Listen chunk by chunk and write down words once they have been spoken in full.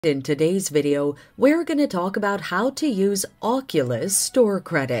In today's video, we're going to talk about how to use Oculus Store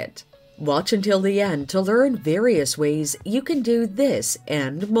Credit. Watch until the end to learn various ways you can do this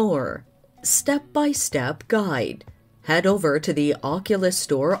and more. Step-by-step guide. Head over to the Oculus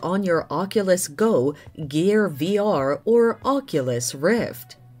Store on your Oculus Go, Gear VR, or Oculus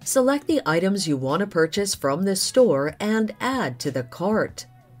Rift. Select the items you want to purchase from the store and add to the cart.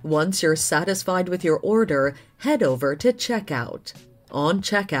 Once you're satisfied with your order, head over to checkout. On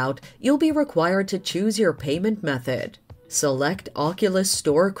checkout, you'll be required to choose your payment method. Select Oculus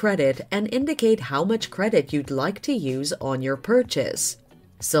Store Credit and indicate how much credit you'd like to use on your purchase.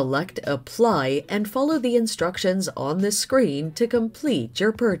 Select Apply and follow the instructions on the screen to complete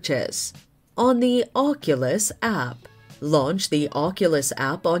your purchase. On the Oculus App, launch the Oculus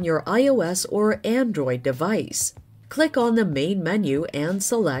App on your iOS or Android device. Click on the main menu and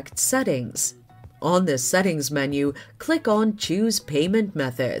select Settings. On the Settings menu, click on Choose Payment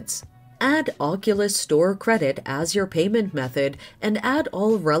Methods. Add Oculus Store Credit as your payment method and add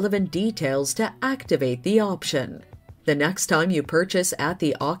all relevant details to activate the option. The next time you purchase at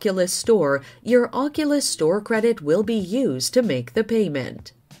the Oculus Store, your Oculus Store Credit will be used to make the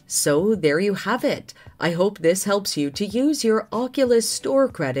payment. So there you have it. I hope this helps you to use your Oculus Store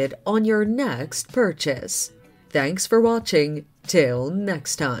Credit on your next purchase. Thanks for watching. Till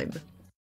next time.